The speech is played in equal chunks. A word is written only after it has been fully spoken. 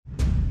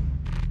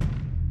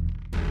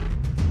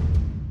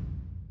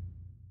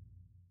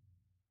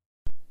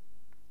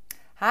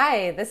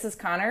Hi, this is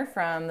Connor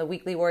from the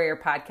Weekly Warrior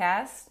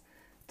podcast.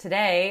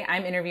 Today,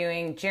 I'm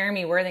interviewing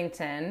Jeremy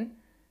Worthington,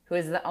 who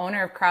is the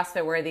owner of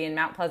CrossFit Worthy in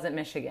Mount Pleasant,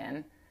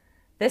 Michigan.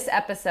 This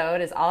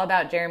episode is all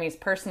about Jeremy's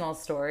personal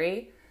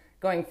story,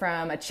 going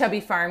from a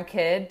chubby farm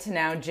kid to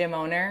now gym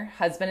owner,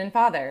 husband, and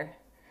father.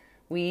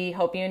 We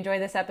hope you enjoy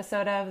this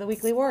episode of the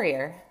Weekly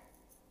Warrior.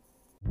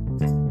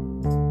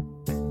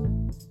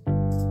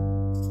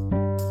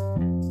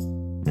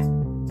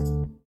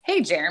 Hey,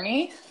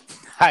 Jeremy.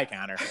 Hi,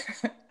 Connor.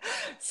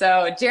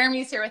 So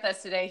Jeremy's here with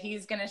us today.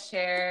 He's going to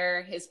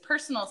share his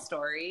personal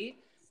story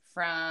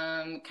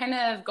from kind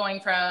of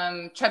going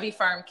from chubby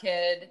farm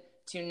kid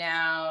to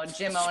now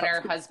gym owner,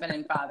 husband,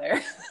 and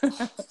father.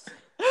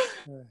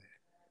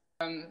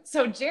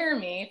 So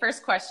Jeremy,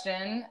 first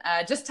question,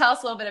 just tell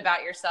us a little bit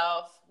about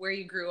yourself, where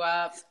you grew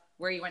up,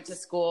 where you went to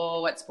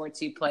school, what sports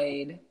you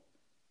played.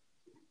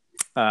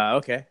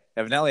 Okay.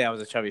 Evidently, I was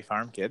a chubby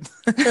farm kid,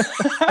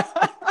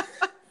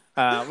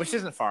 which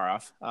isn't far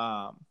off.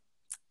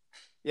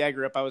 Yeah, I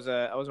grew up. I was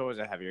always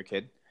a heavier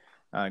kid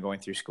going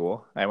through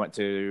school. I went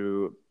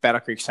to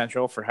Battle Creek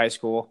Central for high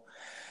school.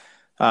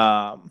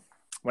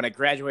 When I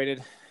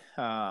graduated,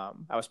 I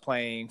was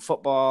playing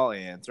football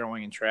and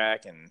throwing and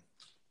track and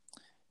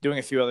doing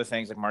a few other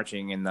things like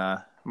marching in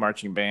the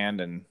marching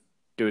band and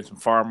doing some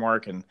farm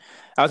work. And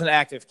I was an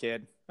active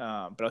kid,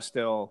 but I was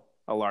still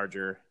on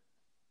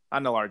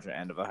the larger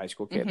end of a high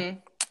school kid.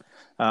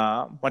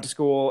 Mm-hmm. Went to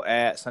school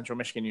at Central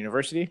Michigan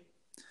University.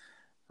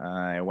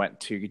 I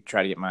went to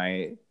try to get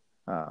my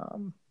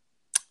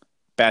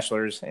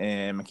bachelor's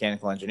in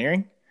mechanical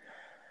engineering.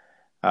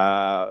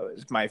 So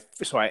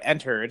I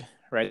entered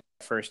right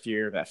first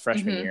year, that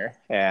freshman year,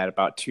 at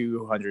about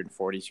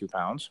 242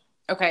 pounds.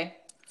 Okay.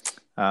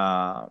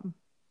 I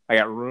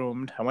got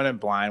roomed. I went in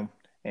blind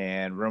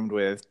and roomed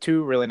with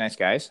two really nice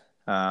guys.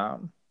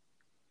 But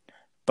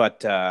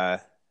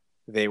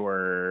they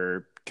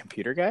were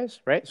computer guys,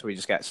 right? So we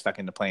just got stuck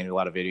into playing a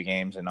lot of video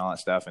games and all that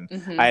stuff. And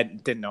I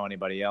didn't know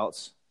anybody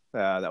else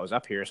that was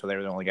up here, so they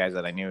were the only guys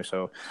that I knew.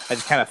 So I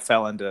just kind of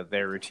fell into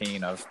their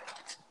routine of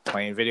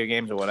playing video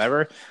games or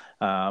whatever.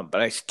 But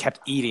I kept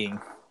eating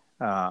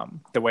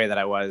the way that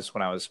I was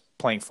when I was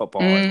playing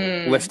football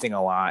and lifting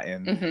a lot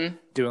and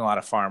doing a lot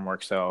of farm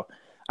work. So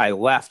I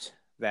left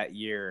that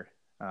year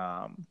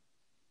to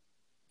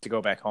go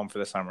back home for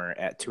the summer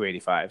at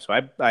 285. So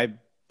I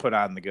put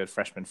on the good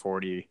freshman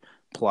 40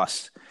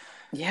 plus.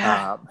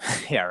 Yeah.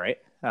 Yeah, right.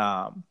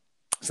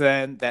 So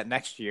then that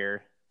next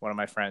year, one of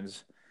my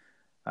friends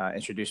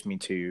introduced me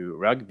to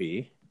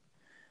rugby.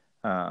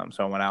 So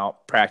I went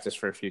out, practiced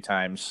for a few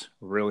times,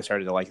 really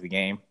started to like the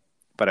game,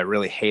 but I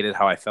really hated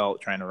how I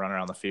felt trying to run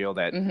around the field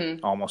at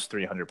almost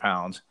 300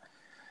 pounds.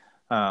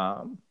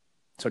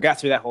 So got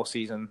through that whole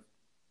season,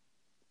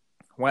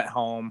 went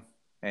home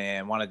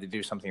and wanted to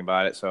do something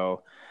about it.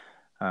 So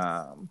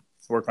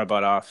worked my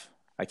butt off.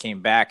 I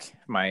came back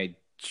I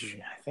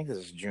think this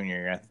is junior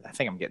year. I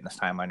think I'm getting this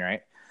timeline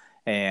right.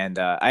 And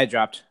I had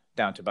dropped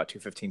down to about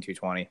 215,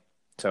 220.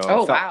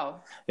 So wow.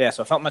 Yeah,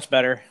 so I felt much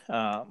better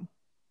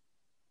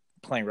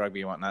playing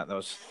rugby and whatnot. That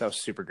was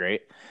super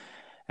great.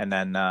 And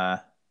then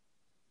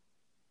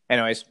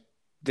anyways,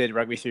 did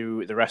rugby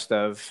through the rest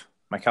of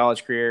my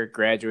college career,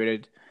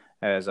 graduated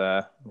as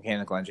a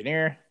mechanical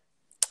engineer,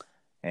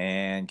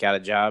 and got a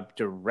job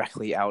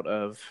directly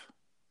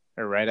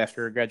right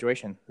after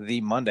graduation,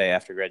 the Monday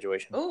after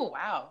graduation. Oh,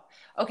 wow.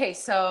 Okay,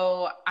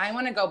 so I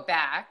want to go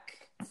back.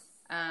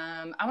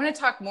 I want to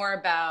talk more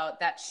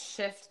about that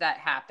shift that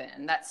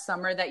happened, that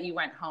summer that you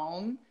went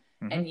home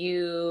and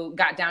you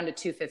got down to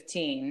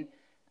 215.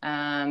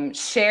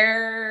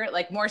 Share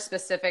like more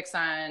specifics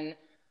on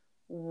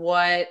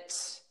what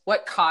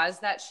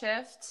caused that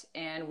shift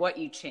and what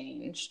you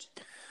changed.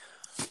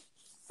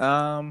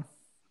 So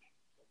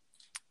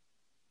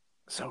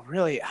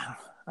really, I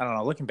don't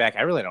know. Looking back,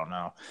 I really don't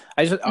know.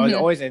 I was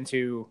always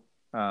into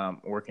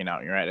working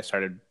out. You're right. I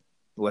started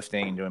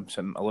lifting and doing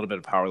a little bit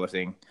of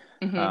powerlifting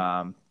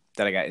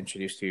that I got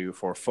introduced to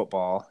for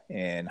football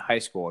in high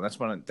school,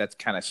 and that's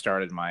kind of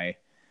started my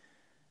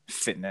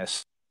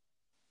fitness.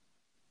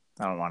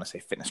 I don't want to say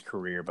fitness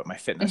career, but my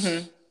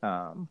fitness,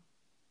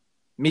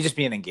 me just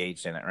being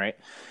engaged in it, right?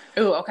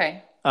 Oh,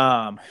 okay.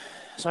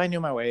 So I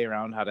knew my way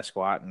around how to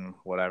squat and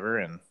whatever,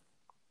 and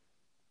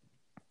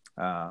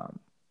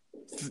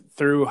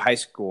through high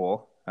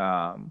school,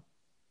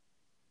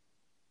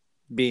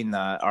 being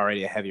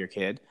already a heavier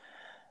kid,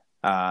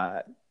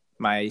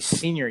 my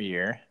senior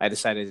year, I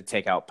decided to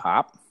take out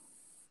pop,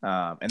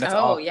 and that's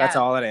all. Yeah. That's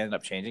all that I ended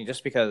up changing,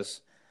 just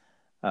because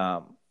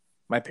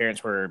my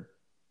parents were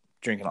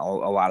drinking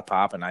a lot of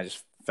pop, and I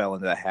just fell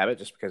into that habit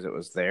just because it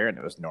was there and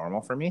it was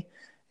normal for me,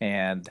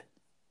 and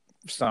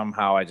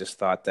somehow I just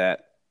thought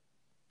that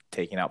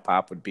taking out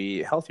pop would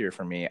be healthier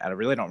for me. I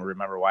really don't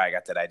remember why I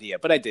got that idea,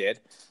 but I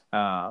did.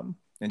 And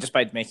just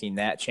by making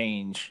that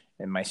change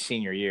in my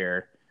senior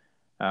year,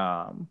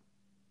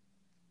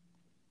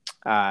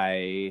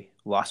 I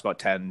lost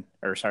about 15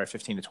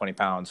 to 20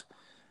 pounds.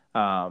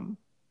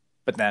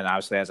 But then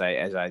obviously as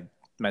I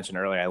mentioned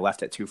earlier, I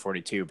left at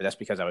 242, but that's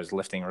because I was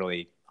lifting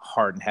really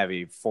hard and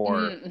heavy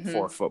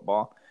for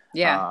football.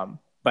 Yeah.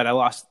 But I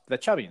lost the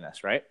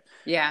chubbiness, right?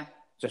 Yeah.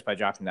 Just by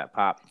dropping that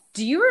pop.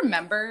 Do you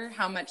remember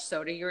how much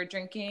soda you were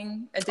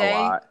drinking a day?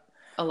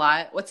 A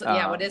lot.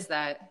 What is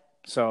that?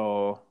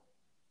 So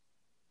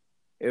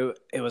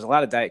it was a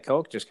lot of Diet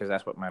Coke, just because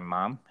that's what my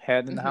mom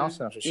had in the house,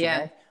 and that's what she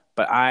made.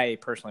 But I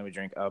personally would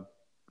drink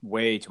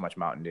way too much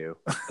Mountain Dew.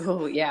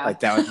 Oh yeah.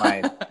 Like that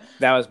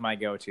was my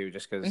go-to,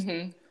 just because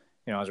I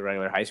was a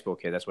regular high school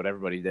kid. That's what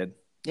everybody did.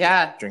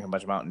 Yeah. Drink a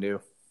bunch of Mountain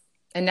Dew.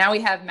 And now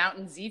we have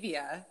Mountain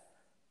Zevia.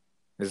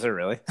 Is there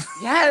really?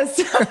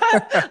 Yes.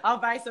 I'll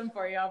buy some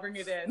for you. I'll bring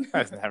it in.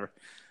 I've never.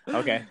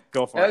 Okay,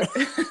 go for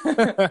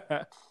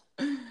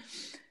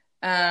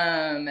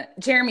it.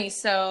 Jeremy,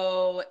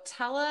 so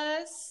tell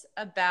us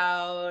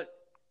about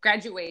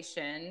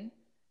graduation.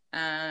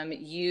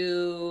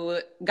 You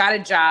got a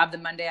job the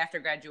Monday after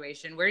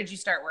graduation. Where did you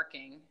start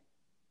working?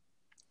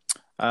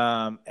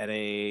 At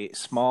a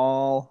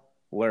small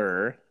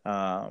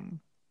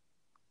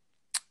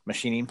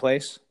machining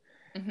place.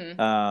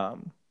 About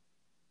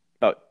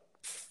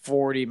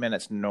 40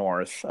 minutes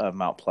north of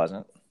Mount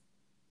Pleasant.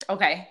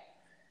 Okay.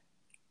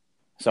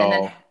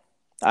 So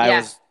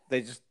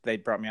they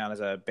brought me on as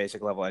a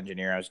basic level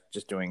engineer. I was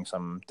just doing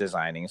some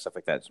designing and stuff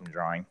like that, some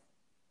drawing.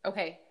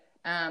 Okay.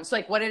 So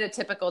like what did a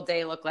typical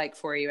day look like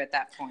for you at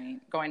that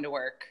point, going to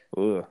work?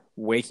 Ooh,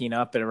 waking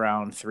up at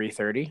around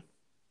 3:30.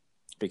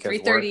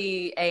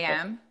 3:30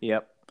 a.m.?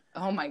 Yep.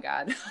 Oh my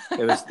God.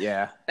 It was,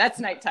 yeah. That's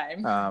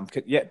nighttime.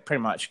 Yeah,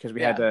 pretty much. Because I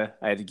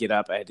had to get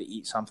up, I had to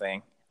eat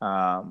something.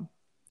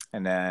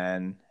 And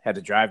then had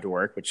to drive to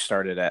work, which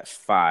started at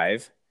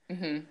 5. But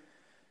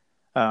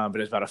it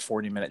was about a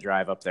 40-minute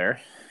drive up there.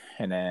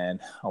 And then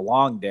a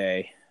long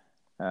day.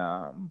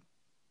 But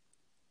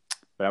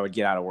I would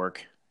get out of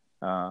work,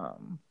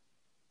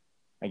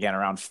 again,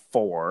 around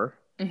 4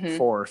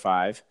 or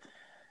 5.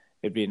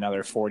 It'd be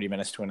another 40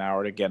 minutes to an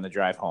hour to get in the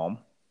drive home.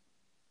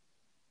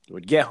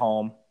 Would get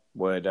home,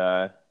 would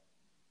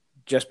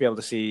just be able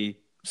to see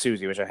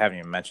Susie, which I haven't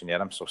even mentioned yet.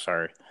 I'm so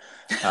sorry.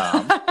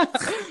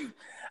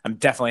 I'm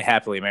definitely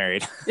happily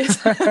married.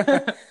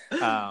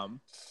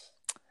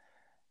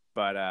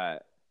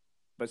 But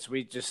so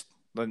we just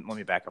let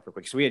me back up real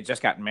quick. So we had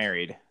just gotten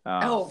married.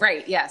 Oh,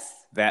 right.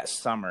 Yes. That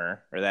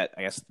summer, or that,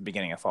 I guess, the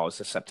beginning of fall, was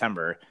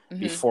September,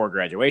 before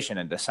graduation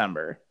in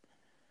December.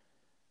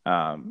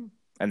 And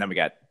then we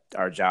got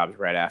our jobs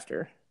right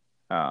after.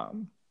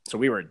 So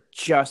we were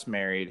just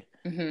married,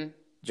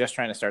 just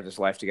trying to start this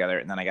life together.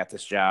 And then I got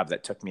this job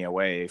that took me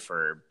away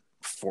for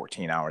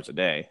 14 hours a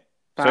day.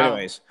 Wow. So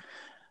anyways,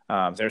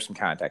 there's some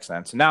context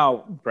then. So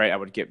now, right, I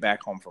would get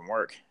back home from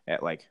work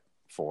at like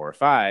 4 or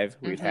 5.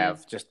 We'd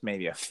have just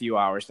maybe a few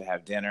hours to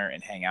have dinner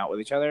and hang out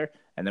with each other.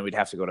 And then we'd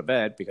have to go to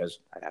bed because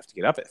I'd have to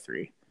get up at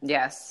 3.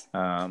 Yes.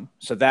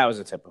 So that was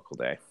a typical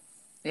day.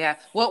 Yeah.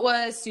 What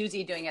was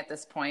Susie doing at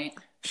this point?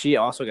 She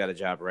also got a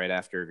job right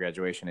after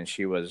graduation, and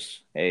she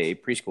was a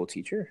preschool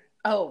teacher.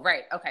 Oh,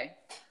 right. Okay.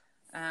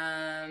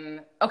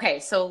 Okay.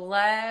 So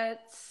I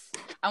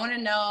want to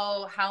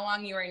know how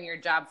long you were in your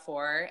job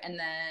for, and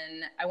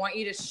then I want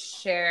you to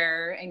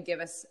share and give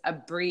us a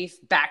brief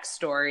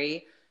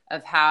backstory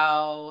of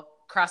how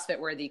CrossFit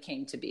Worthy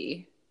came to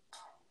be.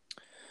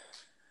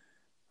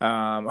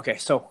 Okay.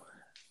 So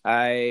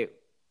I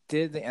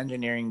did the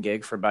engineering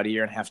gig for about 1.5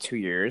 years, 2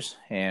 years,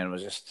 and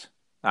was just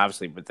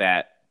obviously with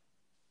that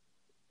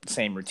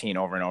same routine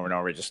over and over and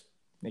over. It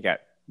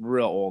got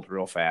real old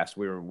real fast.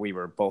 We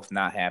were both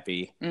not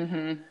happy.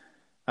 So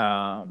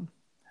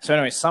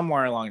anyway,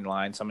 somewhere along the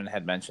line, someone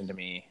had mentioned to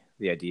me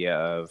the idea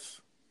of,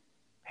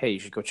 hey, you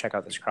should go check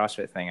out this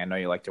CrossFit thing. I know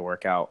you like to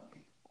work out.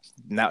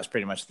 And that was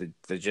pretty much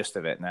the gist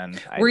of it. And then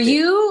were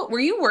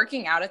you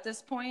working out at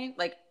this point,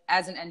 like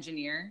as an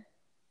engineer?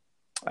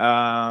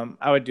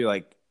 I would do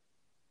like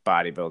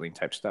bodybuilding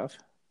type stuff.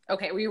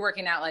 Okay. Were you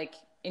working out like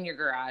in your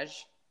garage?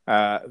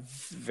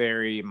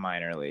 Very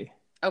minorly.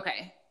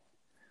 Okay.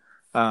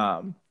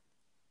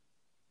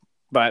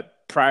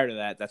 But prior to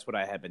that, that's what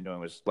I had been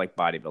doing, was like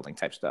bodybuilding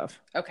type stuff.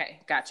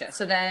 Okay. Gotcha.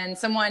 So then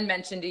someone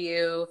mentioned to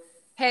you,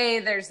 hey,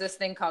 there's this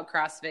thing called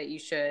CrossFit. You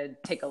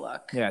should take a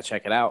look. Yeah,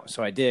 check it out.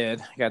 So I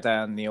did. I got that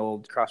on the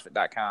old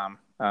CrossFit.com.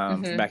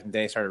 Back in the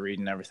day, started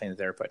reading everything that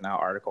they were putting out,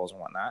 articles and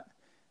whatnot.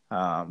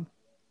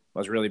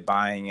 Was really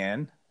buying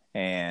in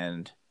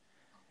and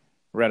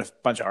read a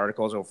bunch of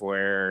articles of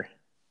where,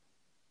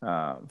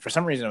 for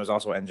some reason, it was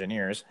also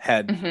engineers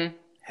had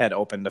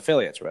opened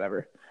affiliates or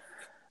whatever.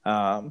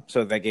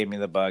 So that gave me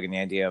the bug and the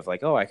idea of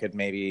like, oh, I could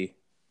maybe,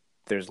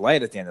 there's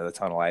light at the end of the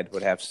tunnel. I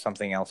would have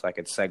something else I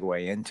could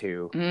segue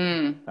into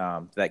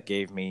that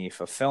gave me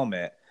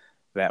fulfillment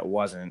that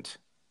wasn't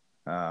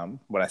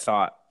what I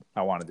thought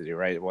I wanted to do.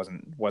 Right? It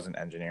wasn't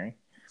engineering.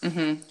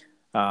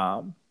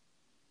 So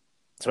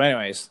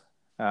anyways,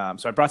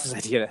 so I brought this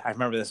idea. I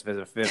remember this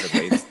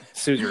vividly.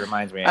 Susie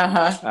reminds me.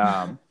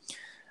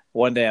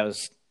 One day I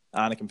was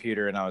on a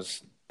computer and I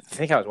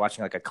think I was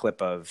watching like a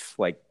clip of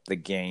like the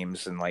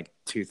games in like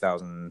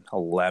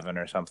 2011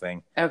 or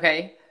something.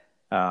 Okay.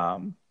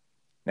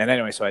 And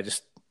anyway, so I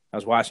just I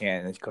was watching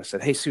it, and she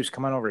said, "Hey, Seuss,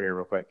 come on over here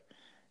real quick."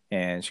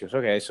 And she goes,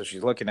 "Okay." So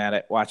she's looking at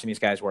it, watching these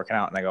guys working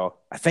out, and I go,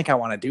 "I think I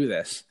want to do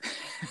this."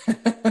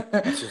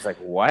 And she's like,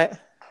 "What?"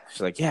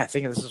 She's like, "Yeah, I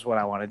think this is what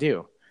I want to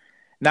do."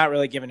 Not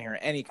really giving her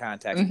any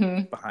context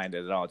behind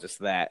it at all, just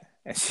that.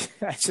 And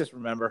I just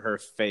remember her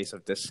face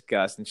of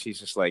disgust, and she's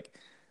just like,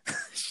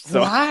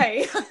 so,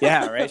 "Why?"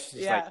 Yeah, right.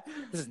 She's like,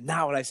 "This is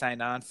not what I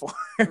signed on for."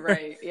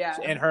 Right. Yeah.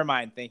 In her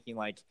mind, thinking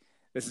like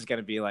this is going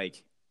to be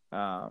like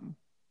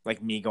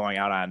me going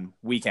out on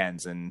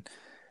weekends and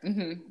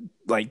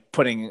like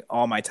putting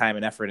all my time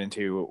and effort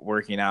into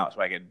working out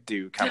so I could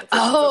do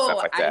competitions and stuff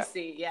like that. I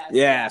see. Yes.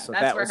 Yeah. So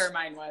that's where her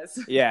mind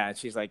was. Yeah. And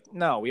she's like,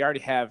 "No, we already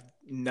have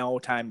no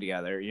time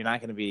together. You're not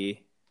going to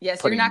be."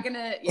 Yes, you're not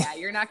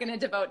gonna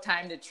devote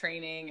time to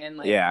training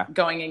and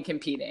going and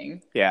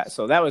competing. Yeah,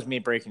 so that was me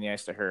breaking the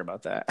ice to her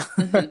about that.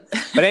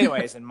 But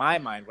anyways, in my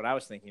mind, what I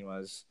was thinking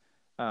was,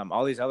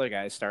 all these other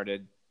guys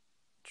started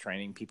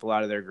training people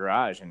out of their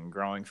garage and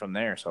growing from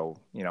there. So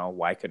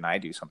why couldn't I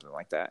do something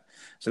like that?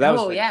 So that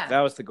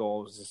was the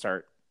goal, was to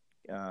start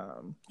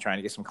trying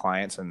to get some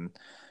clients and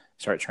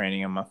start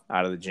training them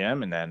out of the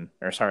gym, and then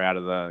out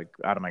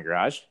of my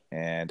garage.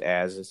 And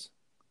as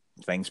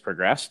things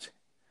progressed,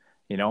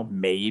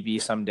 maybe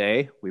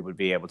someday we would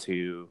be able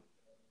to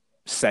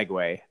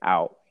segue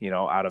out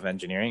of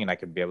engineering, and I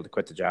could be able to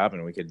quit the job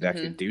and we could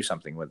actually do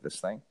something with this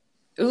thing.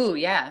 Ooh,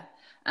 yeah.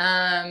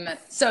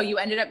 So you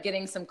ended up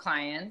getting some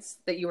clients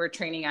that you were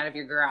training out of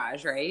your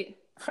garage, right?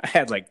 I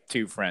had like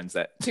two friends.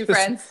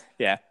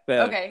 Yeah.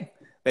 Okay.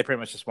 They pretty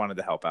much just wanted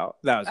to help out.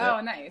 That was it.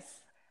 Oh, nice.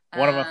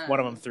 One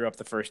of them threw up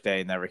the first day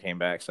and never came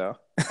back. So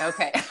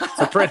okay.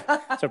 so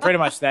pretty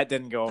much that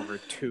didn't go over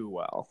too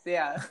well.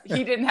 Yeah,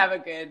 he didn't have a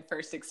good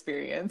first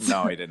experience.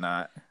 No, he did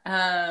not.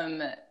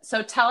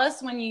 So tell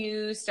us when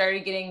you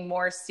started getting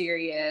more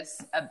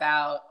serious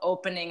about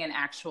opening an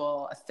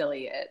actual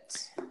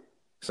affiliate.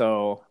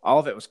 So all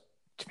of it was,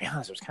 to be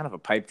honest, it was kind of a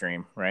pipe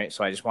dream, right?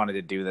 So I just wanted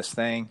to do this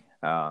thing.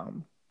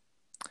 So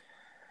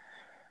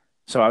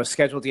I was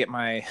scheduled to get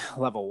my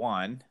level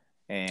 1,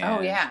 and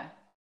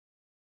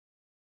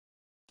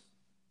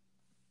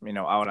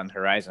out on the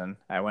horizon,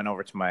 I went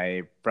over to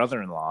my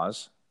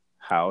brother-in-law's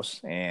house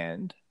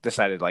and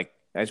decided I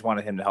just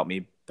wanted him to help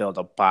me build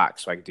a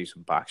box so I could do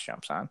some box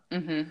jumps on.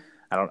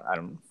 I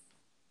don't.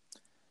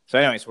 So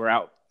anyways, we're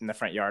out in the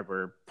front yard.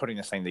 We're putting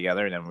this thing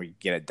together, and then we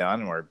get it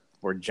done. And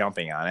we're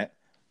jumping on it.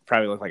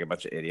 Probably look like a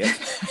bunch of idiots.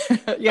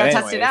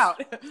 Test it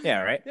out.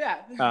 Yeah, right.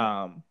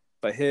 Yeah.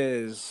 But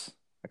his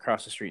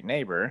across the street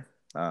neighbor,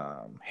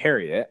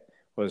 Harriet,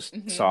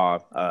 saw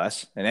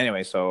us, and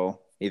anyway, so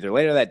either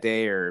later that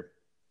day or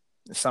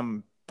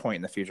some point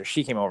in the future,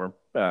 she came over,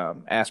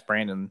 asked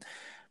Brandon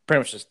pretty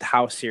much just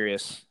how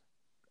serious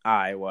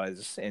I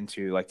was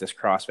into this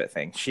CrossFit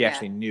thing. She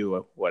actually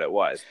knew what it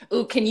was.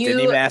 Ooh, didn't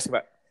even ask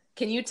about.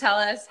 Can you tell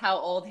us how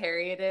old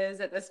Harriet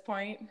is at this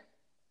point?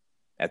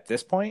 At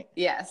this point?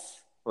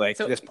 Yes.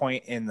 This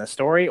point in the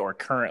story or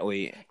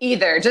currently?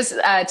 Either. Just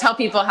tell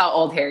people how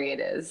old Harriet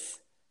is.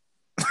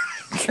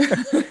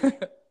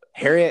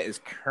 Harriet is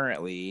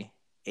currently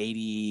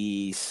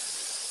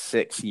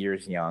 86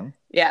 years young.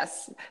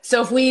 Yes.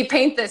 So if we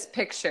paint this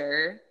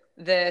picture,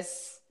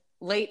 this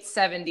late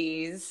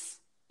 70s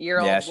year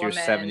old woman. Yeah, she was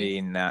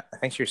 70. I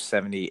think she was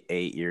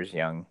 78 years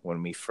young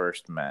when we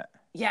first met.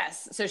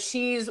 Yes. So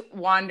she's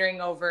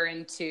wandering over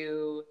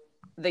into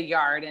the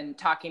yard and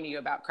talking to you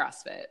about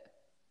CrossFit.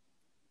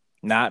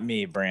 Not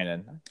me,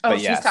 Brandon. Oh,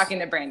 she's talking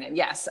to Brandon.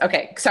 Yes.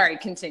 Okay. Sorry.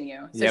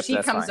 Continue. So she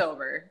comes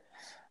over.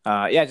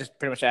 Just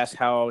pretty much asked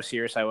how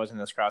serious I was in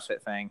this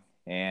CrossFit thing.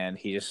 And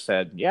he just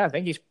said, yeah, I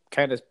think he's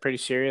kind of pretty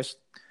serious.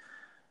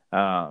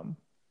 And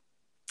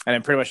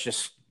then pretty much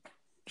just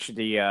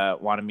she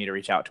wanted me to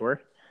reach out to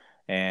her.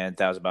 And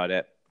that was about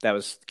it. That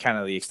was kind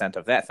of the extent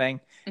of that thing.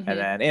 And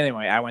then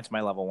anyway, I went to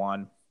my level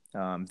 1.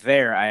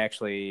 There, I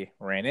actually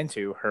ran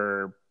into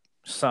her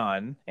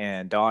son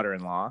and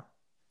daughter-in-law.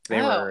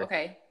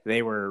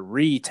 They were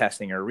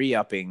retesting or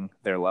re-upping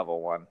their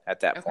level 1 at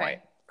that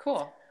point.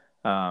 Cool.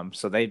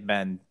 So they've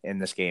been in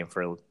this game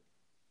for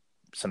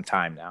some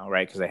time now,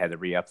 right? Because they had to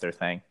re-up their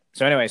thing.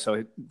 So anyway,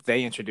 so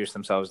they introduced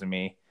themselves to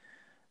me,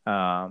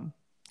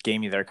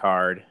 gave me their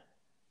card.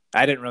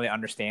 I didn't really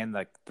understand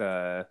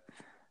the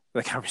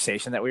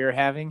conversation that we were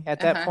having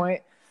at that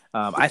point.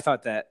 I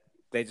thought that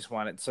they just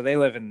wanted. So they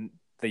live in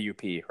the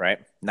UP, right?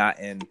 Not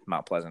in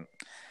Mount Pleasant.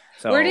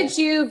 So where did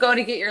you go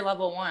to get your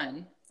level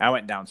 1? I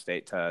went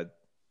downstate to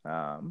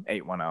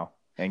 810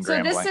 in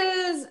Grand Blanc.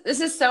 So this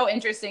is so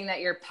interesting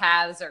that your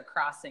paths are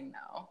crossing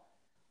though.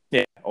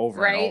 Yeah,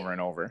 over and over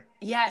and over.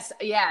 Yes,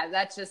 yeah,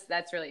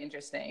 that's really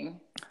interesting.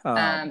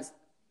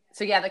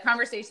 So yeah, the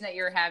conversation that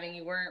you were having,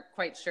 you weren't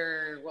quite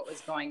sure what was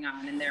going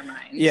on in their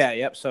minds. Yeah,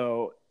 yep.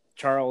 So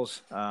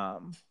Charles,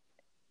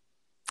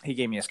 he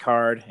gave me his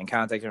card and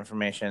contact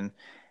information,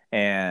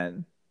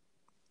 and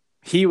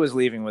he was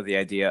leaving with the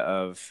idea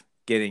of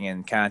getting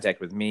in contact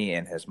with me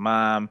and his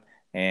mom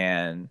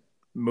and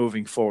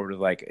moving forward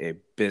with a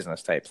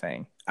business type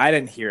thing. I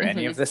didn't hear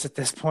any of this at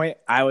this point.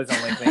 I was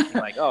only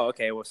thinking oh,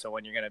 okay, well, so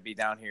when you're going to be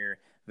down here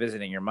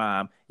visiting your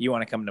mom. You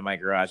want to come to my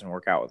garage and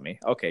work out with me?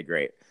 Okay,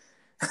 great.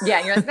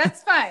 Yeah, you're like,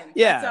 that's fine.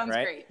 Yeah, that sounds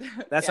right?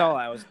 great. That's all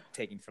I was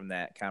taking from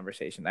that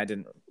conversation. I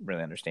didn't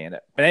really understand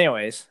it. But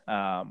anyways,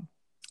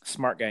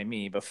 smart guy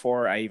me,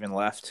 before I even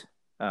left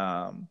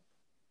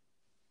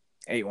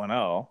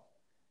 810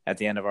 at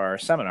the end of our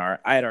seminar,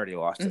 I had already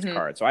lost his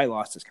card. So I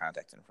lost his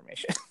contact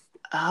information.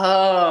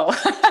 Oh.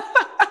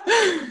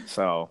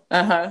 So,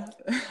 so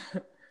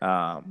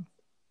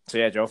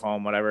yeah, drove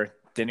home, whatever.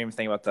 Didn't even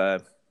think about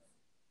the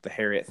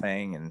Harriet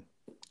thing, and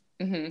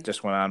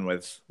just went on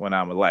with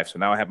life. So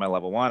now I have my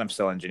level 1. I'm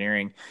still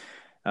engineering,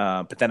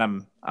 but then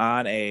I'm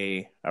on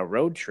a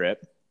road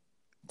trip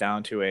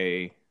down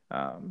to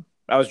I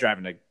was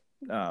driving to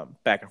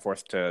back and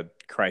forth to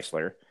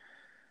Chrysler.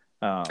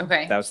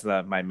 Okay. That was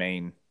my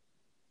main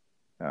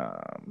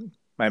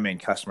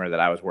customer that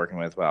I was working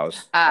with while I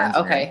was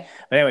engineering. Okay.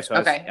 But anyway, so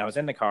I was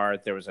in the car.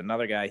 There was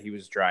another guy. He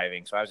was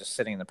driving. So I was just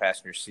sitting in the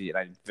passenger seat. And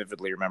I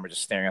vividly remember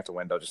just staring out the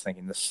window, just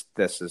thinking, this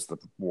is the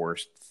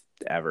worst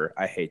ever.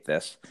 I hate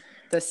this.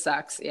 This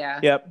sucks. Yeah.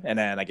 Yep. And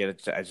then I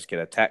just get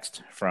a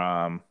text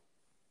from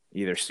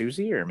either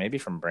Susie or maybe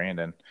from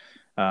Brandon.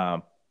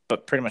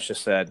 But pretty much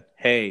just said,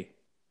 hey,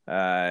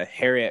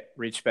 Harriet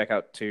reached back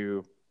out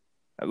to,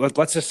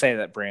 let's just say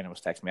that Brandon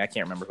was texting me. I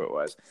can't remember who it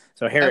was.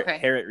 So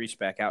Harriet reached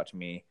back out to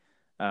me,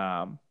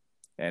 and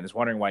is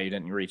wondering why you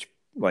didn't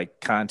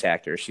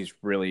contact her. She's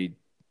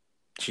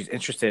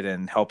interested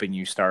in helping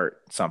you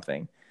start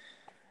something.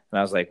 And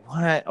I was like,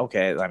 what?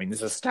 Okay. I mean,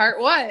 this is start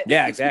what?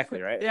 Yeah,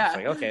 exactly. Right. Yeah. It's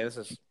like, okay, this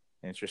is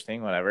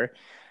interesting, whatever.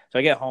 So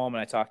I get home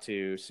and I talk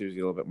to Susie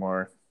a little bit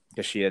more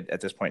because she had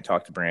at this point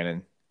talked to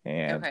Brandon,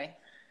 and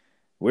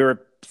we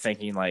were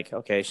thinking like,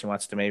 okay, she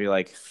wants to maybe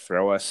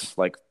throw us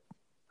I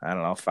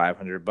don't know,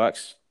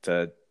 $500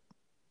 to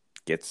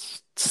get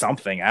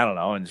something, I don't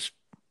know, and just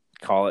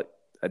call it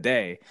a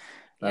day.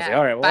 And I was like,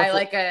 all right, well, buy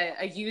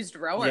a used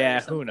rower. Yeah,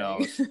 or something. Who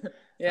knows?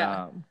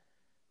 Yeah.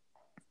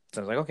 So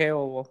I was like, okay,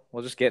 well,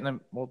 we'll just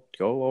we'll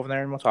go over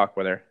there and we'll talk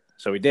with her.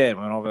 So we did.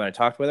 We went over there and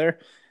talked with her,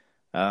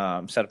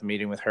 set up a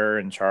meeting with her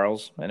and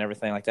Charles and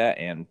everything like that.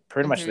 And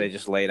pretty much they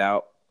just laid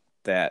out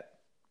that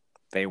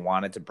they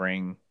wanted to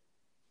bring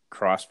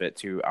CrossFit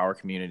to our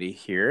community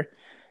here,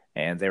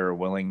 and they were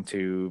willing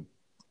to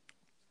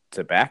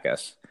back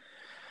us.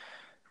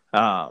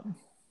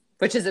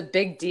 Which is a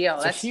big deal.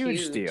 It's That's a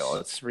huge deal.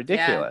 It's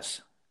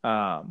ridiculous.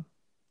 Yeah.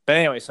 But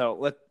anyway,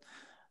 so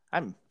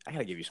I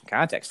gotta give you some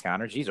context,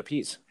 Connor. Jeez, oh,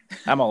 Pete's.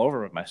 I'm all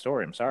over with my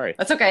story. I'm sorry.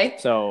 That's okay.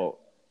 So,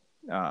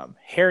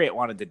 Harriet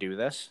wanted to do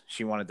this.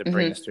 She wanted to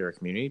bring this to her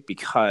community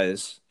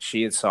because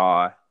she had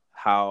saw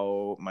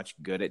how much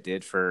good it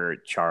did for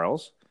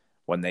Charles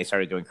when they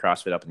started doing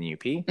CrossFit up in the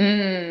UP.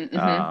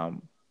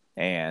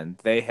 And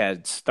they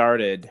had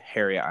started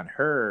Harriet on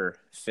her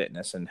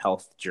fitness and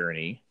health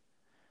journey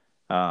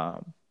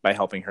by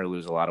helping her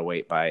lose a lot of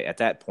weight by, at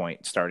that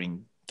point,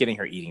 getting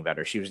her eating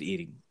better. She was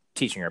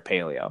teaching her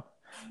paleo.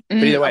 But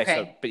either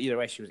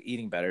way, she was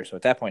eating better. So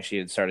at that point, she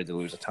had started to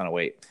lose a ton of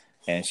weight,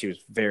 and she was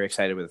very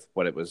excited with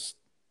what it was,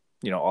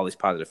 all these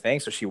positive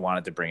things. So she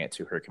wanted to bring it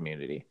to her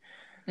community.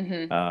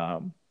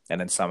 And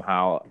then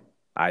somehow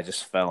I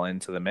just fell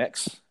into the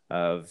mix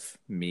of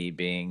me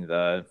being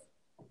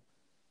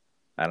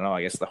I don't know,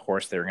 I guess the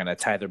horse they were going to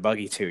tie their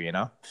buggy to,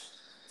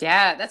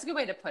 Yeah, that's a good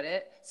way to put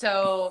it.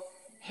 So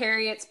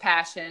Harriet's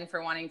passion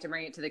for wanting to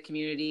bring it to the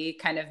community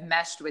kind of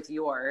meshed with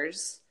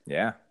yours.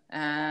 Yeah.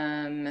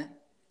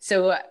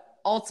 So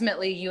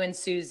ultimately you and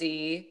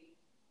Susie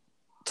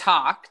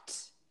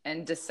talked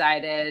and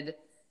decided,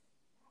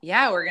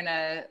 we're going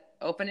to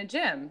open a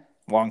gym.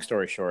 Long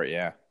story short.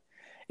 Yeah.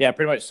 Yeah,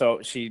 pretty much. So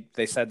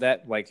they said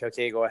that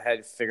okay, go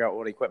ahead, figure out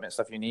what equipment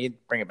stuff you need,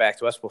 bring it back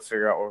to us. We'll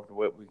figure out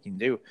what we can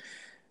do.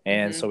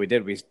 And so we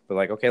did. We were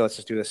like, okay, let's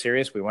just do this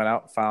serious. We went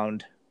out,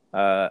 found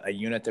a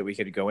unit that we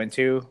could go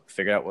into,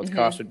 figured out what the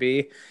cost would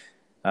be.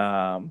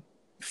 I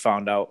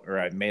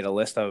made a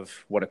list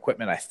of what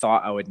equipment I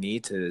thought I would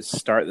need to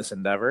start this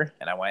endeavor.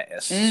 And I went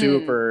as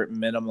super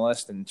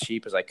minimalist and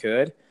cheap as I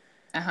could.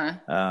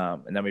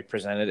 And then we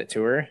presented it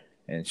to her,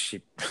 and she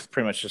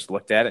pretty much just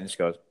looked at it and just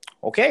goes,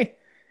 okay.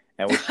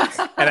 And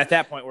at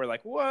that point we're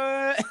like,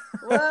 what?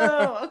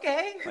 Whoa.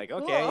 Okay. Okay,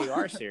 cool. You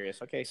are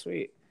serious. Okay,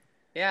 sweet.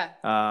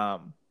 Yeah.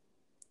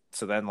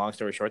 So then long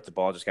story short, the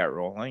ball just got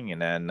rolling.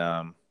 And then,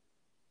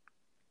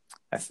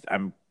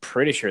 I'm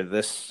pretty sure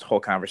this whole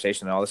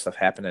conversation and all this stuff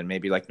happened in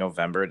maybe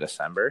November,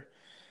 December.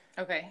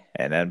 Okay.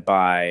 And then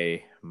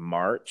by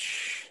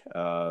March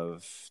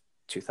of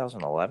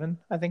 2011,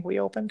 I think we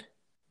opened.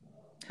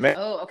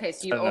 Oh, okay.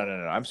 So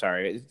no. I'm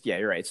sorry. Yeah,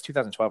 you're right. It's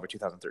 2012 or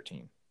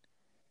 2013.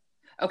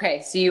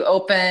 Okay. So you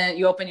opened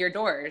your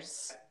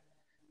doors.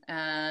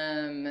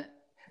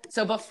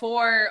 So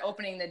before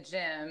opening the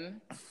gym,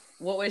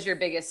 what was your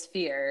biggest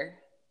fear?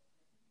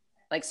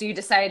 So you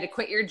decided to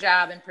quit your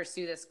job and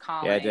pursue this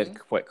calling. Yeah, I did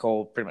quit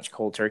pretty much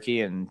cold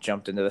turkey, and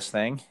jumped into this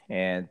thing.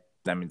 And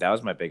I mean, that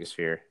was my biggest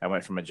fear. I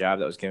went from a job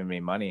that was giving me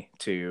money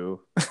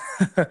to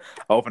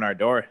open our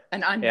door.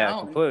 An unknown. Yeah,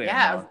 completely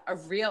unknown. A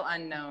real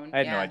unknown. I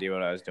had no idea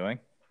what I was doing.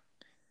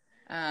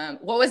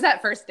 What was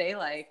that first day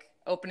like?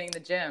 opening the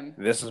gym?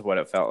 This is what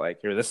it felt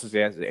like. Or this is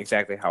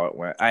exactly how it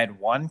went. I had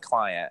one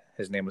client.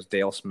 His name was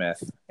Dale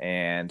Smith,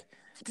 and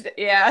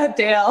Yeah,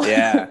 Dale.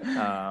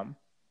 yeah,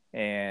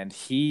 and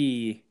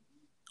he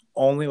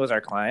only was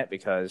our client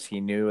because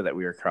he knew that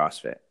we were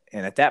CrossFit.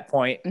 And at that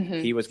point,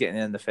 he was getting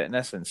into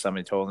fitness, and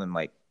somebody told him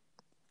like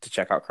to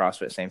check out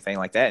CrossFit, same thing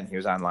like that. And he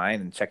was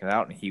online and checking it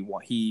out, and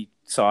he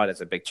saw it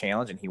as a big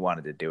challenge, and he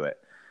wanted to do it.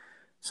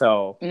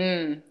 So,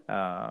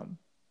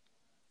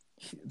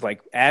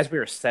 like as we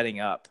were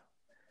setting up,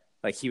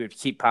 like he would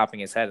keep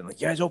popping his head and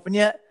like, "You guys open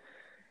yet?"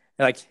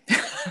 And, like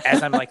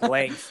as I'm like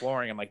laying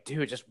flooring, I'm like,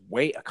 "Dude, just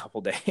wait a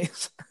couple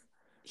days."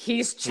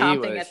 He's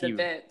chomping at the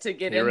bit to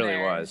get in there. He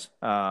really was.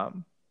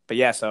 But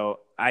yeah, so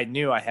I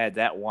knew I had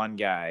that one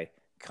guy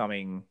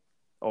coming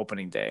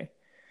opening day.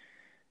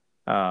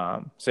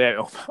 So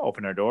yeah,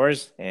 open our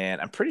doors,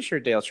 and I'm pretty sure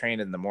Dale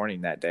trained in the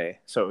morning that day.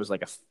 So it was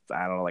like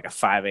like a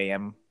 5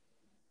 a.m.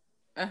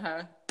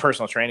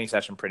 Personal training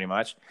session, pretty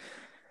much.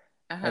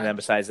 And then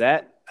besides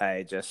that,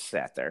 I just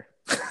sat there.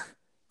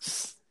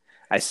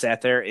 I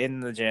sat there in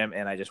the gym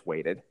and I just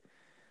waited.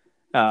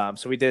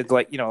 So we did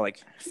like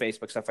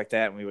Facebook stuff like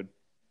that, and we would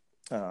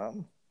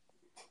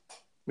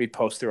we'd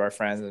post through our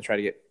friends and try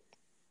to get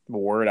the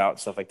word out and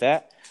stuff like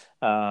that.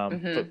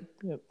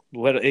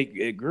 But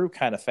it grew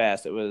kind of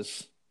fast. It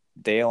was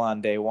Dale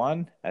on day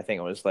one. I think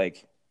it was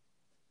like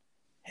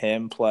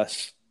him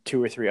plus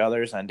 2 or 3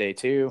 others on day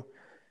 2.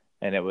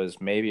 And it was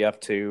maybe up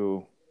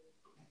to,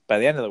 by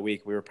the end of the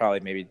week, we were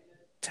probably maybe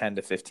 10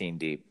 to 15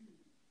 deep.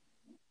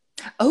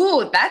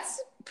 Oh,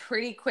 that's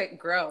pretty quick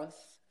growth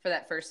for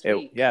that first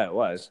week. Yeah, it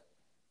was.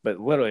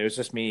 But literally, it was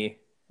just me.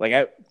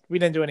 Like, we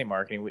didn't do any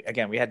marketing. We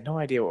had no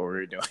idea what we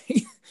were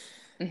doing.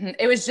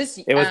 It was just...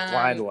 It was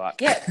blind luck.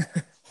 Yeah.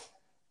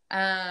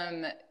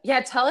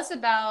 Yeah, tell us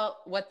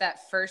about what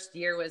that first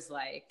year was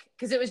like.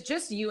 Because it was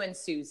just you and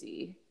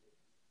Susie.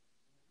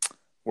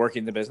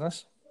 Working the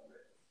business?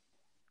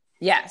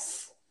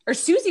 Yes. Or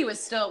Susie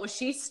was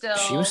she still...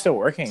 She was still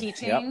working.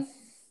 Teaching? Yep.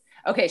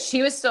 Okay,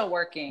 she was still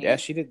working. Yeah,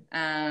 she did.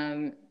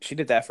 She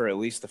did that for at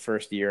least the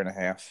first year and a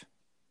half.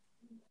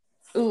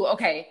 Ooh,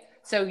 okay.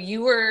 So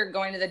you were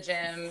going to the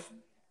gym,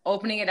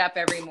 opening it up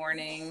every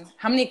morning.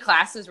 How many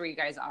classes were you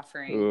guys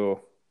offering?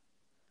 Ooh.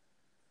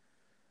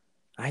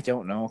 I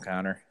don't know,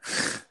 Connor.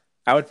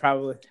 I would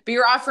probably... But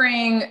you're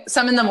offering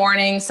some in the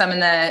morning, some in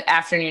the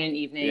afternoon and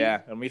evening. Yeah,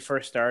 when we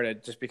first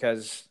started, just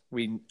because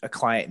a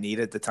client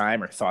needed the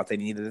time or thought they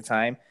needed the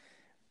time,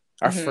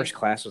 our first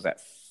class was at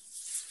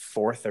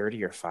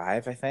 4:30 or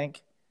 5, I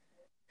think.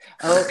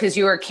 Oh, because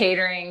you were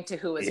catering to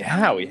who was coming.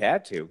 Yeah, we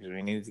had to because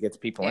we needed to get the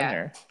people in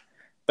there.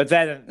 But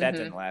that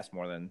didn't last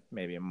more than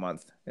maybe a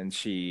month, and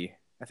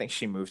I think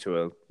she moved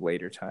to a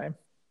later time.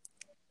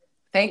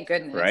 Thank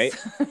goodness. Right?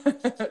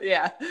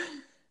 Yeah.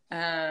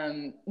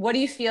 What do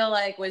you feel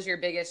like was your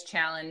biggest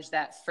challenge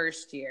that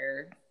first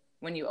year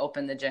when you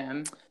opened the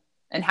gym,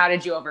 and how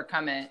did you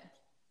overcome it?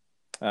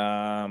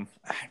 I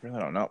really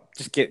don't know.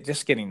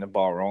 Just getting the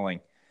ball rolling.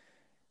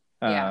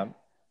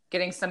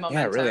 Getting some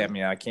momentum. Yeah, really. I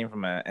mean, I came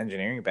from an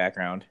engineering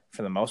background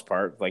for the most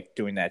part, like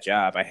doing that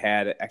job. I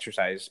had an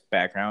exercise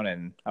background,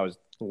 and I was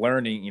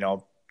learning,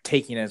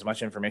 taking as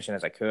much information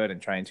as I could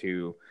and trying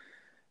to,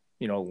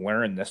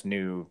 learn this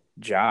new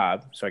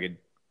job so I could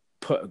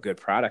put a good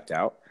product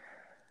out.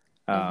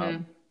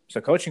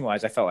 So coaching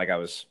wise, I felt like I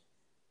was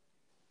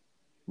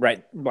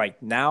right.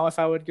 Like now, if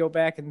I would go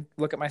back and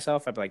look at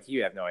myself, I'd be like,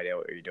 you have no idea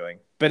what you're doing.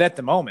 But at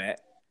the moment,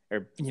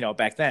 or,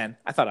 back then,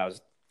 I thought I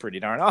was pretty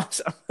darn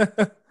awesome.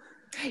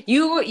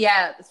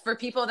 For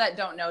people that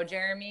don't know,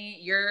 Jeremy,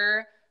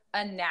 you're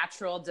a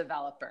natural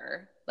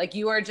developer. Like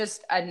you are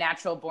just a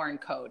natural born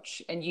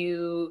coach, and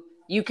you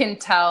can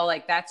tell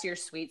like that's your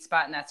sweet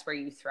spot and that's where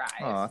you thrive.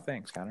 Oh,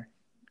 thanks, Connor.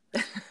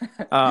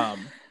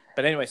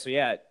 But anyway, so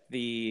yeah,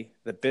 the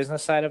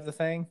business side of the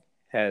thing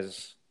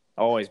has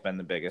always been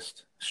the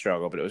biggest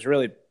struggle, but it was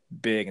really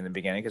big in the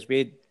beginning because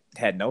we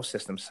had no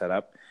system set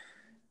up.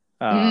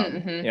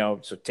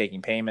 So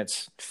taking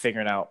payments,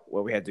 figuring out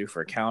what we had to do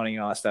for accounting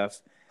and all that stuff.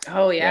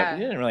 Oh yeah.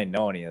 We didn't really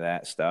know any of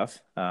that stuff.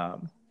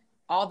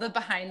 All the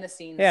behind the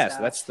scenes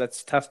stuff. So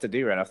that's tough to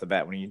do right off the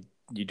bat when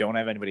you don't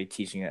have anybody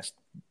teaching us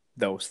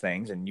those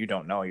things and you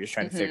don't know. You're just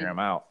trying to figure them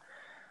out.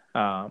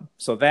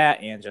 So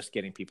that and just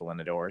getting people in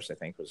the doors, I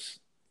think, was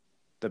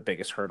the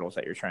biggest hurdles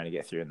that you're trying to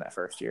get through in that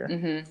first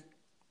year.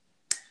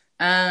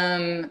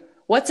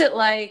 What's it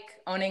like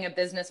owning a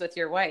business with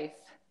your wife?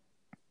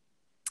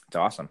 It's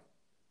awesome.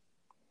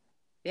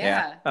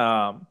 Yeah.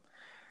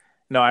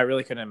 No, I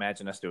really couldn't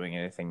imagine us doing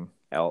anything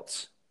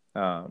else.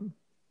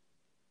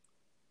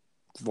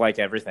 Like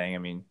everything, I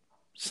mean,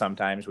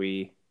 sometimes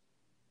we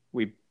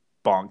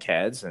bonk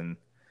heads, and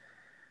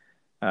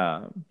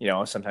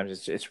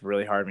sometimes it's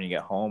really hard when you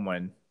get home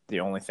when the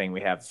only thing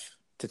we have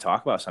to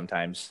talk about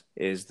sometimes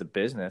is the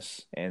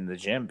business and the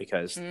gym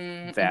because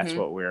that's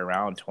what we're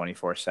around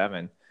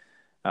 24/7.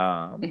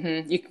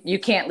 You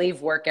can't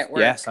leave work at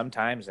work. Yeah,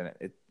 sometimes, and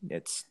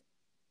it's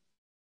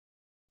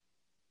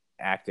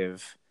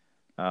active,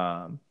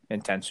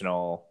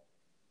 intentional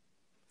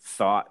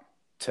thought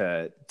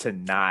to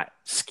not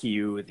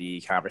skew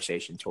the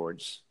conversation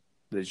towards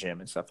the gym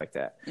and stuff like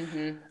that.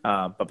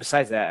 But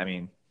besides that, I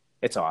mean,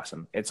 it's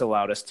awesome. It's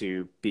allowed us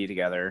to be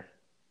together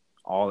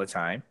all the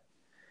time,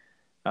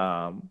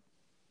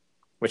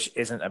 which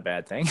isn't a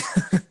bad thing.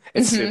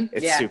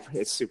 Yeah.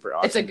 It's super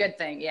awesome. It's a good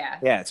thing. Yeah.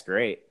 Yeah, it's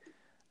great.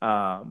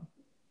 And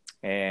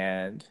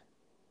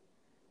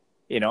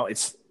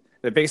it's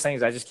the biggest thing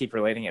is I just keep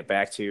relating it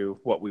back to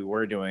what we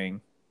were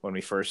doing when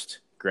we first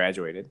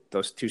graduated.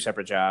 Those 2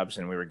 separate jobs,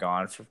 and we were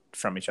gone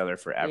from each other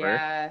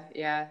forever.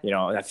 Yeah.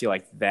 I feel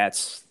like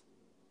that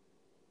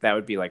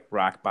would be like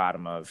rock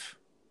bottom of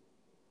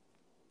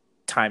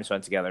time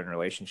spent together in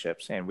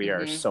relationships, and we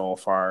are so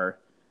far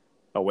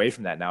away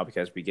from that now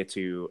because we get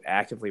to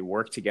actively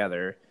work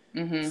together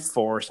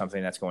for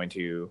something that's going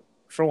to,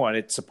 for one,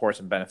 it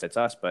supports and benefits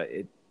us, but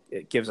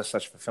it gives us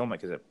such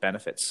fulfillment because it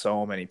benefits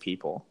so many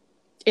people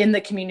in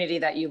the community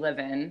that you live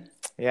in.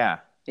 Yeah.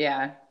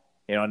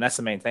 And that's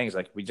the main thing is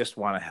like we just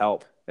want to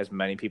help as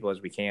many people as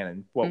we can,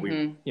 and what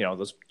we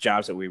those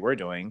jobs that we were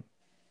doing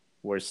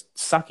were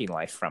sucking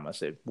life from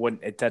us. It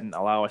didn't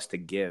allow us to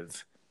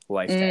give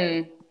life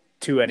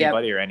to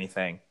anybody or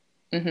anything.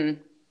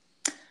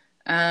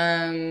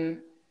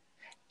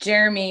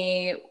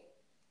 Jeremy,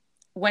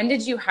 when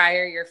did you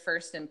hire your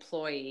first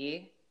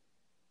employee,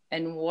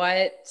 and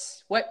what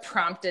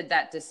prompted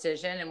that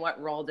decision, and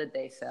what role did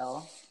they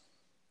fill?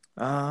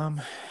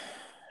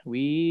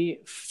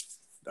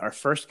 Our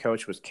first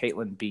coach was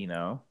Caitlin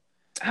Bino.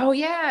 Oh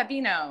yeah,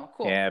 Bino.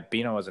 Cool. Yeah,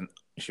 Bino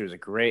she was a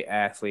great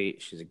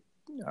athlete.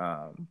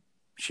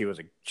 She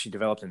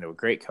developed into a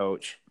great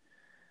coach.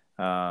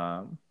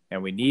 And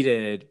we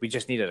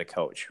just needed a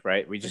coach,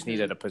 right? We just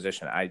needed a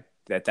position.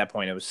 At that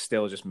point it was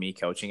still just me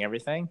coaching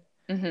everything.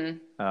 So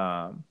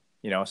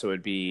it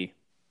would be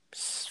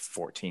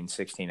 14,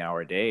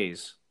 16-hour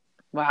days.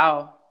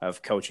 Wow.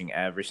 Of coaching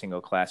every single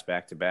class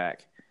back to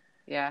back.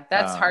 Yeah,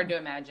 that's hard to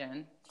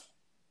imagine.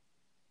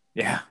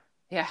 Yeah.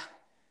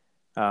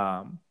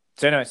 So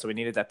anyway, we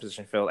needed that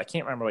position filled. I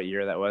can't remember what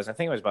year that was. I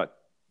think it was about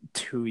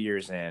 2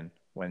 years in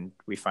when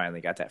we finally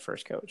got that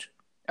first coach.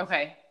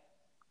 Okay.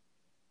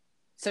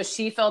 So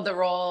she filled the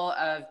role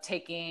of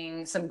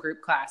taking some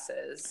group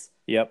classes.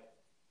 Yep,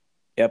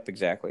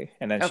 exactly.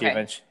 And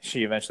then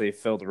she eventually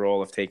filled the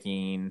role of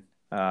taking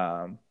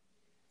a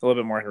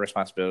little bit more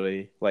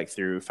responsibility, like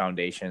through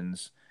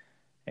foundations,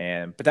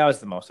 but that was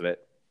the most of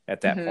it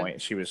at that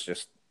point. She was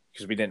just,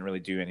 because we didn't really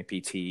do any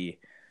PT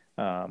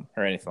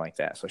or anything like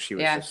that, so she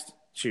was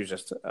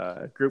just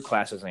group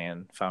classes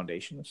and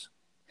foundations.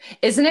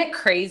 Isn't it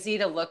crazy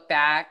to look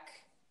back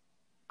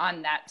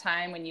on that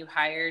time when you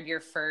hired your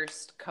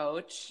first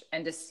coach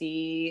and to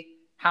see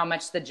how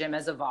much the gym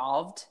has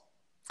evolved?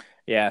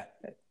 Yeah,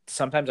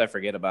 sometimes I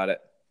forget about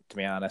it, to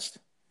be honest.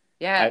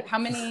 Yeah. How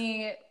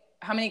many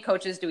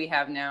coaches do we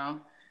have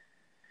now?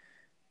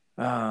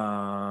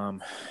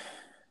 5.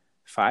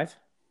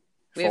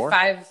 We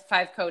have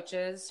five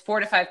coaches, 4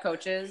 to 5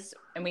 coaches,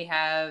 and we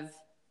have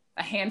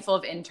a handful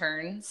of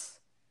interns.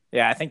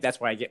 Yeah, I think that's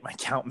why I get my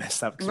count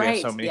messed up, because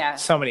we have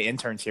so many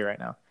interns here right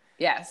now.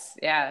 Yes,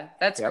 yeah,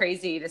 that's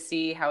crazy to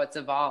see how it's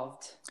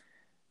evolved.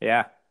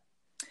 Yeah.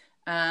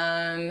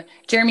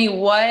 Jeremy,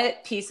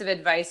 what piece of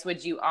advice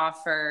would you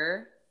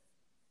offer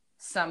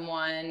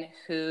someone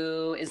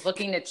who is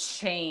looking to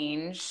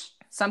change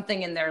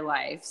something in their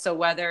life? So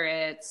whether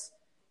it's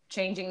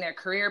changing their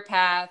career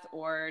path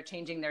or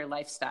changing their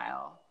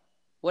lifestyle,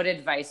 what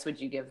advice would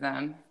you give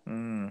them?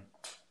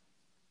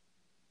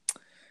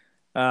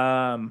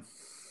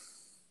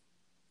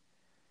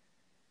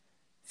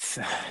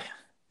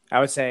 I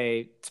would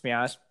say, to be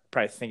honest,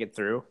 probably think it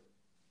through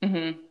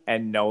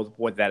and know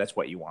that is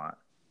what you want.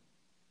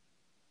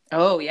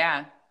 Oh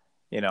yeah.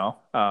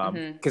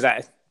 Because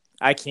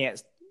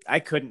I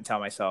couldn't tell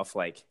myself,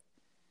 like,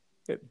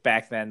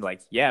 back then,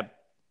 like,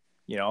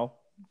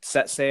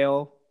 set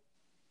sail,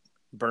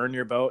 burn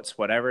your boats,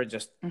 whatever,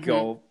 just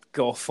go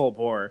full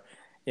bore,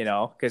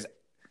 because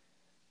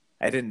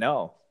I didn't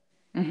know.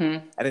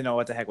 I didn't know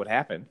what the heck would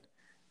happen.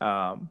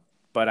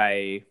 But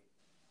I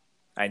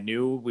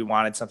knew we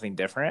wanted something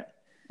different.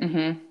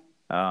 And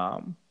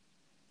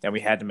we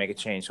had to make a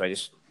change.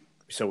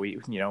 So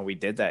we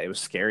did that. It was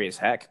scary as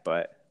heck,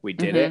 but we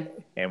did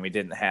it, and we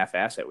didn't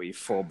half-ass it. We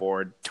full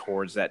board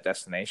towards that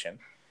destination.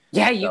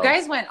 Yeah, you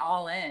guys went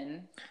all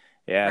in.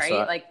 Yeah, right? So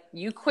like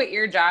you quit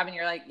your job and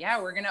you're like,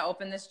 yeah, we're gonna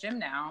open this gym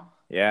now.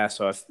 Yeah,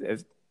 so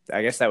if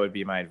I guess that would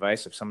be my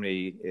advice. If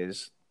somebody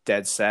is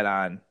dead set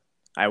on,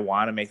 I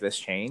want to make this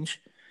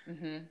change,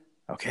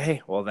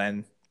 okay, well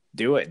then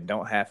do it and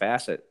don't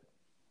half-ass it.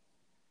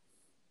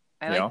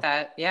 I like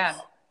that. Yeah.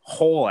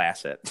 Whole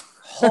ass it.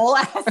 Whole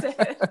ass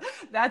it.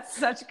 That's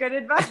such good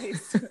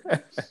advice.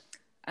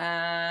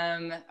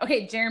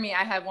 Okay, Jeremy,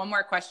 I have one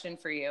more question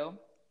for you.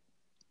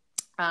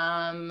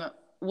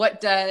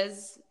 What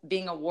does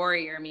being a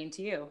warrior mean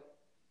to you?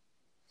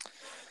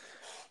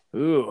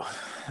 Ooh,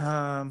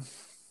 I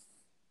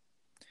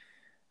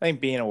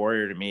think being a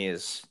warrior to me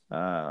is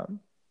kind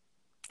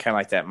of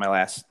like that. My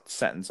last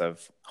sentence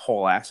of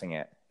whole assing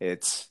it.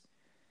 It's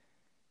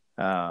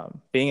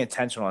being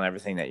intentional in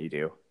everything that you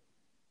do.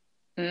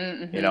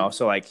 Mm-hmm. You know,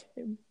 so like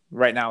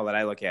right now that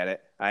I look at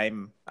it, I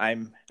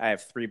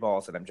have 3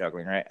 balls that I'm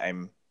juggling, right?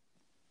 I'm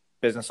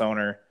business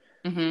owner.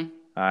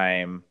 Mm-hmm.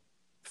 I'm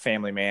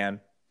family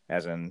man,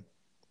 as in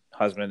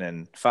husband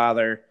and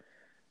father.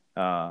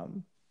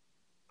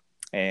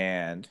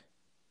 And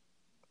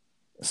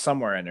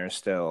somewhere in there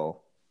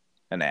still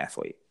an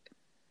athlete.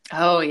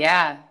 Oh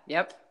yeah.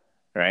 Yep.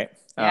 Right.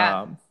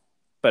 Yeah.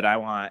 But I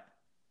want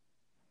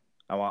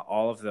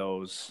all of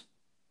those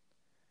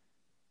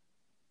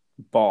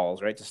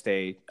balls, right, to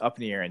stay up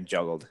in the air and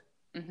juggled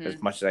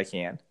as much as I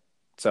can.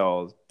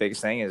 So the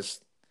biggest thing is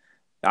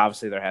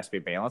obviously there has to be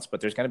balance,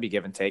 but there's going to be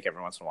give and take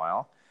every once in a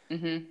while.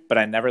 Mm-hmm. But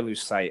I never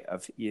lose sight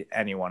of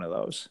any one of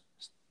those.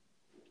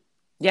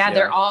 Yeah,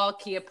 they're all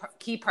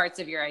key parts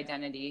of your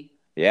identity.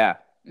 Yeah.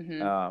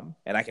 Mm-hmm.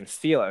 And I can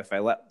feel it. If I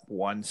let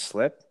one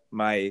slip,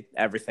 my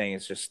everything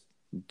is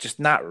just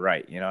not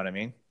right. You know what I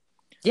mean?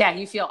 Yeah,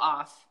 you feel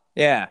off.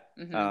 Yeah.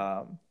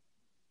 Mm-hmm.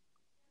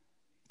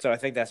 So I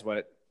think that's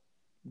what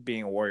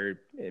being a warrior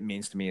it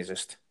means to me, is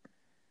just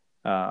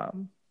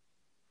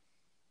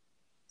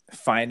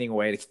finding a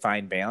way to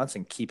find balance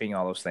and keeping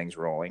all those things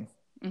rolling.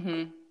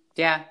 Mm-hmm.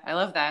 Yeah, I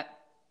love that.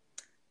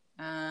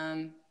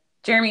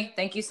 Jeremy,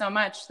 thank you so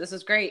much. This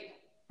was great.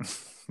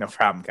 No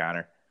problem,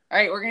 Connor. All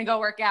right, we're going to go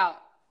work out.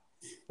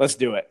 Let's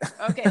do it.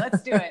 Okay,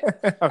 let's do it.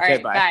 Okay, all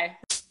right, bye.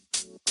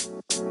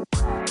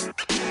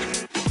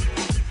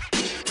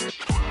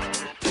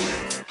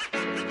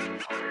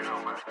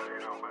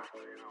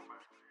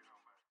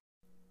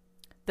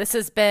 This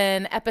has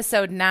been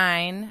episode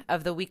 9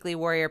 of the Weekly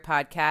Warrior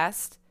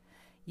podcast.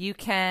 You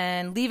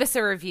can leave us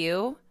a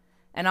review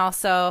and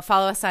also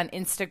follow us on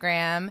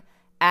Instagram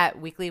at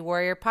Weekly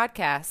Warrior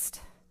Podcast.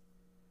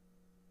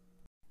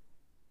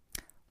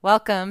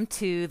 Welcome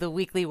to the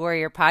Weekly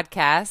Warrior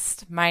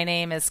Podcast. My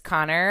name is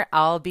Connor.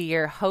 I'll be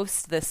your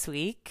host this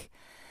week.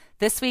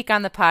 This week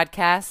on the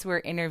podcast,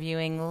 we're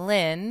interviewing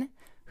Lynn,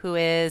 who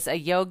is a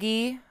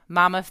yogi,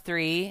 mom of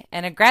 3,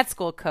 and a grad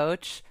school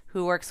coach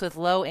who works with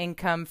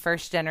low-income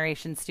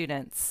first-generation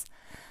students.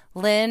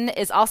 Lynn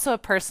is also a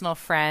personal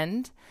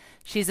friend.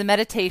 She's a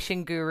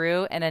meditation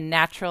guru and a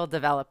natural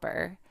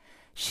developer.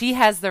 She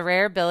has the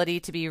rare ability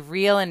to be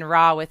real and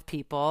raw with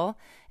people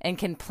and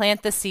can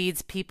plant the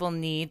seeds people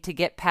need to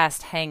get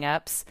past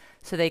hang-ups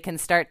so they can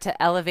start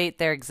to elevate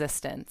their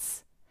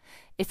existence.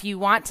 If you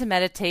want to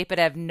meditate but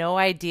have no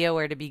idea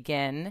where to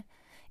begin,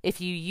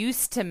 if you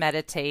used to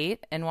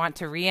meditate and want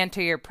to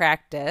re-enter your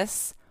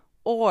practice,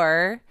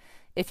 or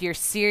if you're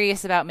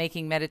serious about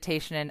making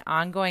meditation an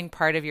ongoing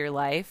part of your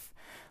life,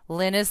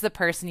 Lynn is the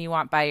person you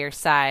want by your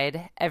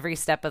side every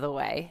step of the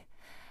way.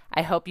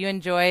 I hope you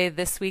enjoy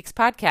this week's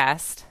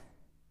podcast.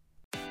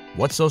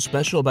 What's so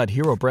special about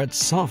Hero Bread's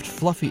soft,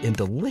 fluffy, and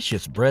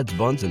delicious breads,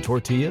 buns, and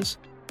tortillas?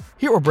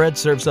 Hero Bread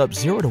serves up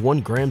 0 to 1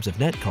 grams of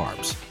net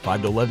carbs,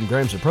 5 to 11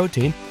 grams of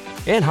protein,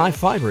 and high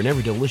fiber in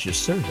every delicious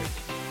serving.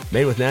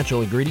 Made with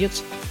natural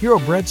ingredients, Hero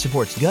Bread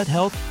supports gut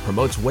health,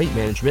 promotes weight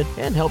management,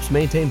 and helps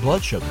maintain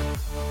blood sugar.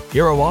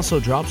 Hero also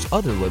drops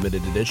other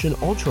limited edition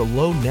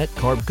ultra-low net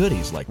carb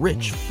goodies like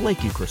rich,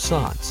 flaky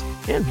croissants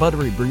and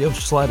buttery brioche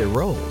slider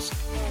rolls.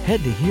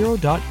 Head to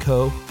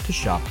hero.co to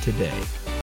shop today.